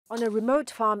On a remote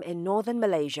farm in northern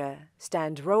Malaysia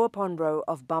stand row upon row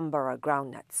of Bambara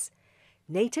groundnuts.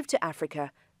 Native to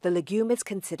Africa, the legume is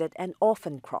considered an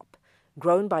orphan crop,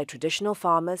 grown by traditional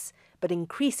farmers but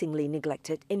increasingly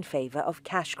neglected in favour of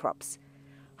cash crops.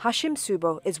 HASHIM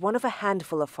SUBOH is one of a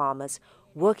handful of farmers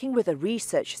working with a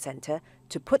research centre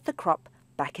to put the crop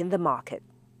back in the market.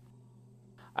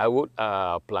 I would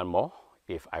plant more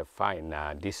if I find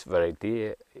this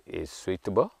variety is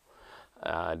suitable.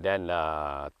 Then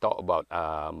talk about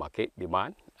market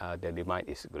demand. The demand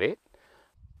is great.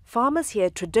 Farmers here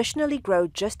traditionally grow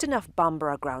just enough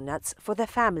Bambara groundnuts for their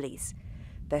families.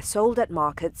 They're sold at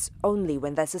markets only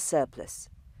when there's a surplus.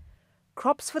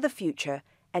 Crops for the Future,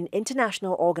 an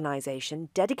international organisation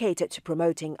dedicated to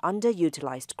promoting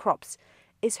underutilised crops,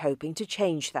 is hoping to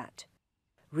change that.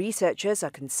 Researchers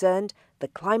are concerned the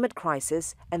climate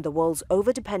crisis and the world's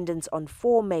overdependence on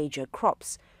 4 major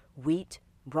crops, wheat,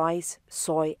 rice,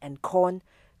 soy and corn,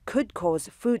 could cause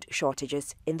food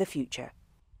shortages in the future.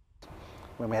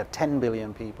 When we have 10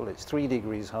 billion people, it's 3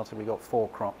 degrees hotter, we've got 4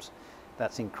 crops.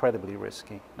 That's incredibly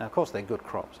risky. Now, of course, they're good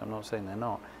crops, I'm not saying they're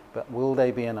not, but will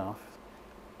they be enough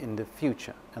in the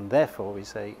future? And therefore, we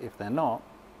say, if they're not,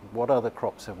 what other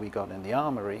crops have we got in the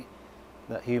armoury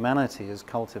that humanity has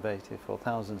cultivated for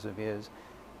thousands of years,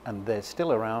 and they're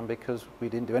still around because we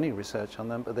didn't do any research on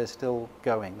them, but they're still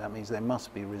going. That means they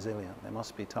must be resilient, they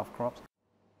must be tough crops.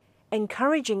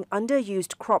 Encouraging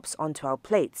underused crops onto our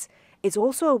plates is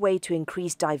also a way to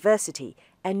increase diversity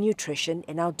and nutrition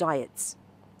in our diets.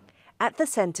 At the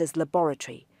centre's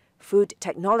laboratory, food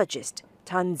technologist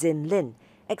Tan Zin Lin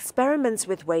experiments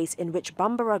with ways in which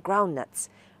Bambara groundnuts,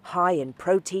 high in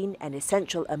protein and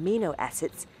essential amino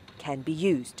acids, can be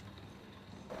used.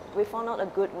 We found out a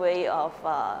good way of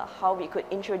how we could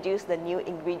introduce the new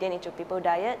ingredient into people's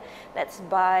diet. That's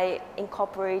by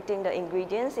incorporating the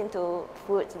ingredients into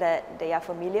foods that they are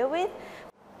familiar with.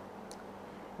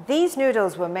 These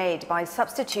noodles were made by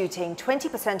substituting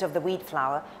 20% of the wheat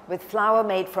flour with flour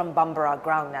made from Bambara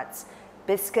groundnuts.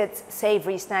 Biscuits,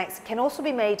 savoury snacks can also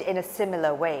be made in a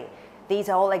similar way. These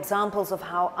are all examples of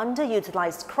how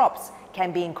underutilised crops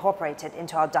can be incorporated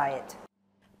into our diet.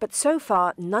 But so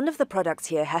far, none of the products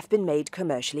here have been made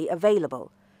commercially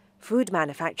available. Food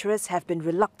manufacturers have been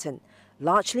reluctant,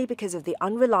 largely because of the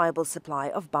unreliable supply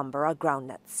of Bambara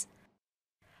groundnuts.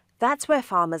 That's where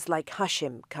farmers like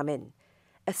HASHIM come in.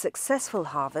 A successful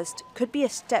harvest could be a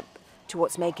step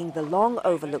towards making the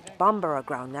long-overlooked Bambara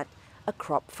groundnut a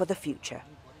crop for the future.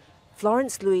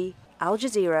 Florence, Looi, Al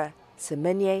Jazeera,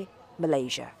 Semenyih,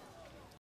 Malaysia.